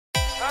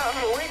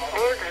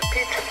ordered a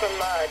pizza from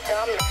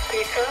Drome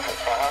Pizza.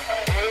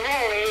 We've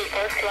only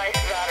eaten 4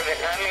 slices out of it,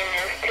 and I mean,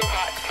 it's too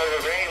hot for the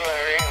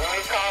regular. And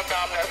we called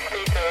Drome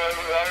Pizza and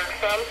we ordered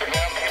some.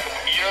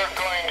 You're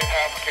going to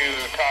have to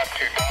talk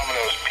to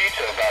Domino's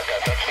Pizza about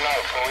that. That's not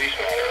a police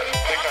matter.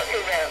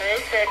 They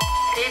said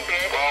he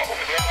did. Well,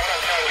 man, what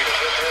I'm telling you is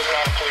this is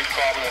not a police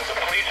problem, and the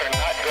police are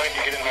not going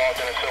to get involved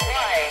in a civil.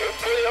 Why? If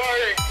we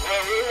ordered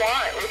what we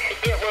want, we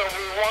should get what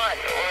we want.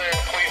 Or the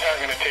police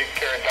aren't going to take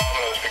care of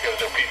Domino's because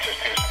their pizza's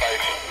too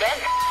spicy. That's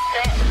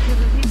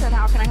This is Pizza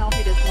Hut. How can I help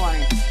you this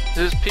morning?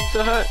 This is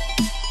Pizza Hut?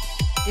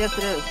 Yes,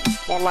 it is.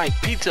 More like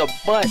pizza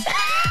butt.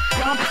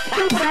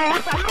 Stupid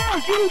ass! I know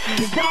you,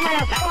 you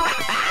dumbass fuck!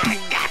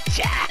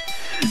 Gotcha!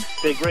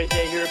 It's a great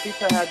day here at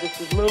Pizza Hut. This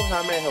is Lou.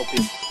 How may I help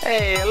you?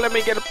 Hey, let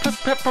me get a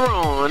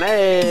pepperoni.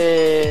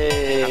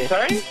 Hey. I'm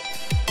sorry?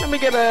 Let me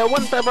get a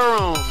 1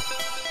 pepperoni.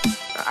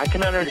 I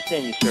cannot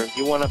understand you, sir.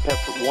 You want a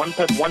one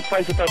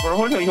slice of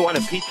pepperoni, or you want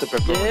a pizza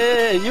pepperoni?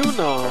 Yeah, you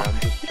know. I'm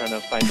just trying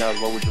to find out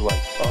what would you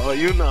like. Oh,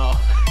 you know.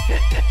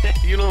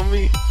 You know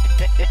me.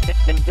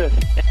 Who's this?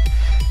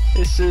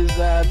 This is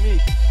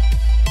meat.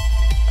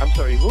 I'm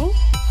sorry, who?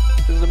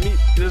 This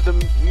is the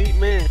meat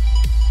man.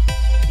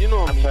 You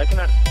know I'm me. sorry, I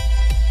cannot.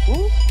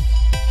 Who?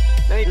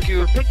 Thank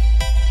you.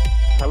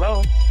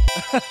 Hello?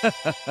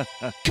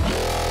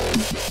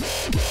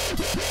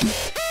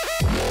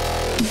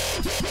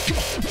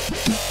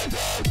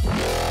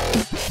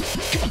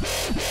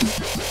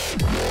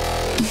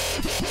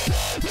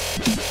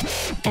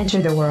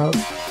 Enter the world.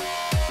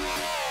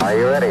 Are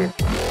you ready?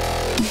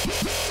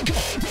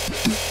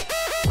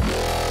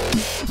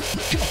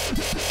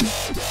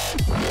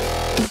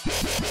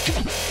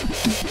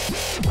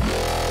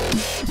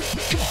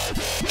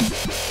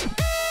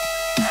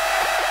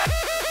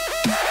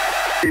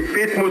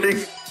 Beatmuziek,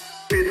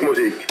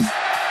 beatmuziek.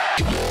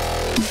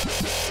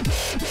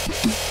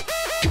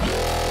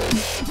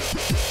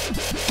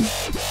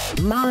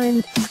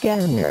 Mind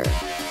scanner.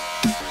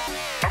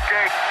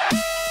 Okay.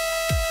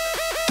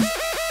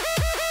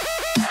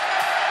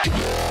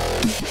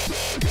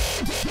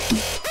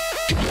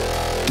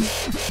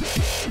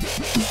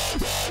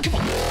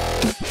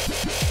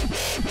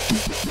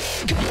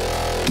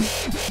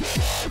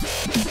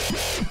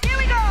 Here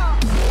we go!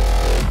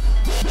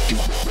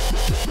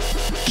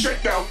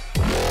 Shakedown.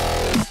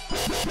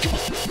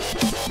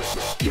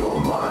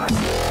 You're mine.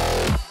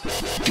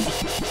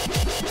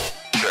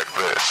 Check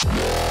this.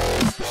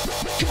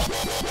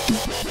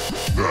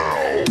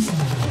 Now.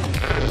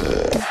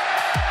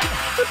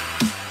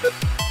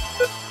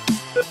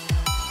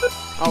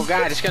 Oh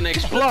God, it's gonna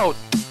explode.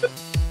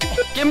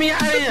 Get me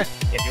out of here.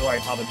 If you are a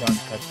Papa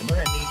John's customer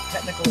and need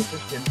technical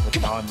assistance with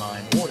an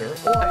online order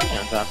or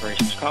John's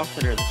Operations Call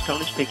Center. This is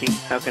Tony speaking.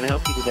 How can I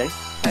help you today?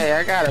 Hey,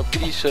 I got a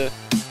pizza,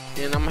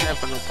 and I'm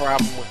having a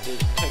problem with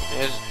this.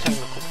 There's a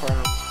technical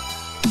problem.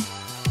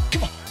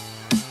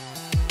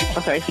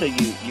 Okay, so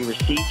you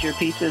received your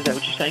pizza, is that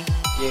what you're saying?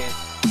 Yeah,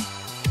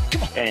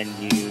 And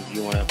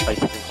you want to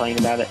place a complaint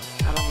about it?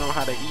 I don't know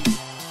how to eat it.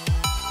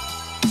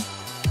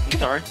 I'm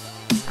sorry?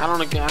 I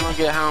don't get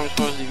how I'm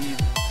supposed to eat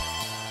it.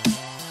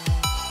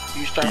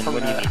 You start And from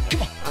what do you the,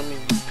 mean? I mean,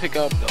 pick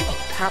up the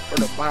top or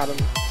the bottom.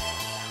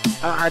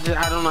 I don't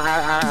know.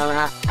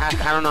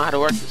 I don't know how to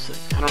work this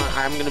thing.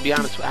 I'm gonna be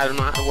honest with you. I don't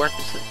know how to work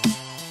this thing.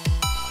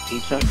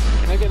 Pizza?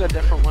 Can I get a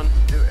different one?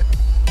 do it.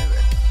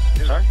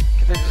 Sorry?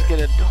 Can I just get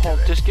a whole?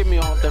 Just give me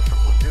a whole different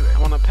one. I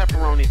want a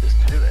pepperoni this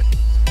time.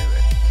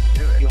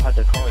 You'll have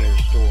to call your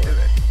store.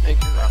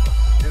 Thank you, Papa.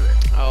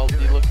 I'll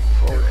be looking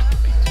forward to the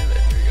pizza.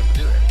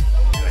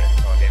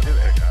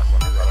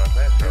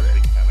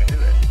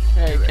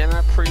 Hey, can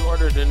I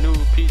pre-order the new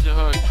Pizza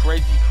Hut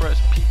Crazy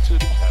Crust Pizza?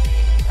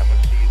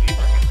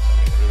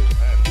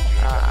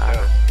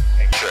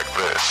 Check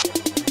this.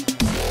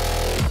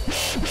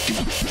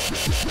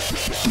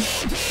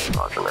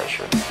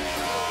 Modulation.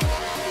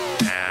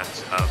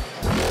 Hands up.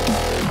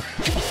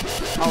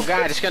 Oh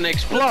God, it's gonna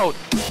explode.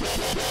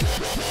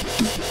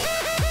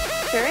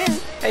 Sure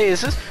is. Hey,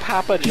 is this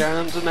Papa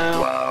John's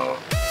now? Wow.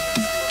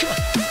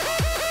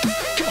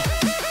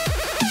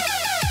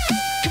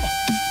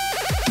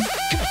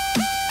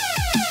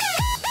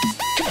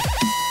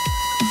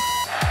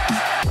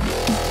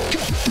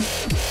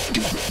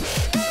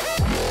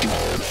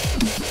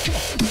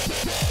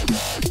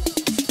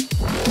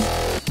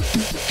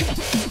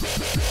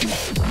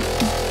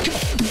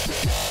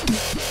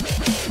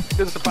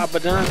 This is Papa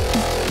John's.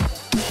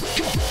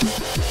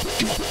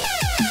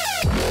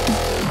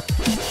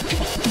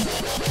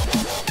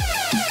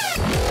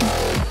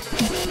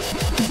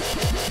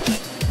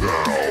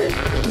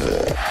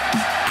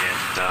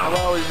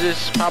 Hello, is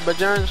this Papa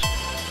John's?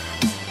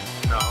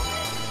 No.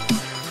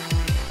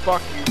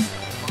 Fuck you.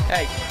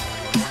 Hey.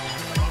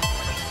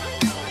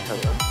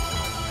 Hello?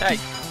 Hey.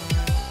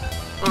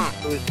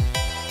 Who is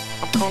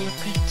I'm calling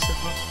Pizza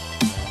Hut.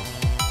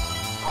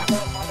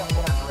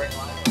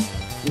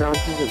 No,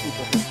 this isn't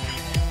Pizza Hut.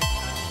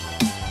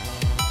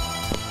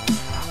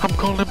 I'm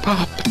calling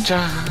Papa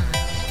John's.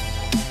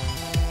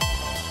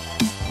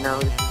 No,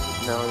 this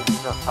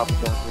is not Papa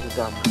John's. This is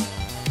Domino's.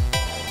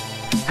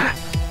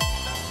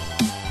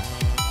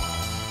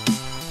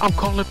 I'm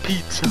calling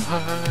Pizza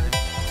Hut.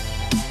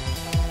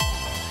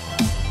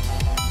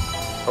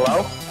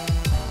 Hello?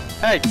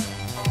 Hey,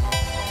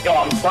 Yo,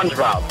 I'm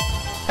SpongeBob.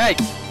 hey,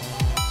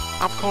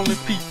 I'm calling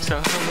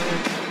Pizza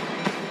Hut.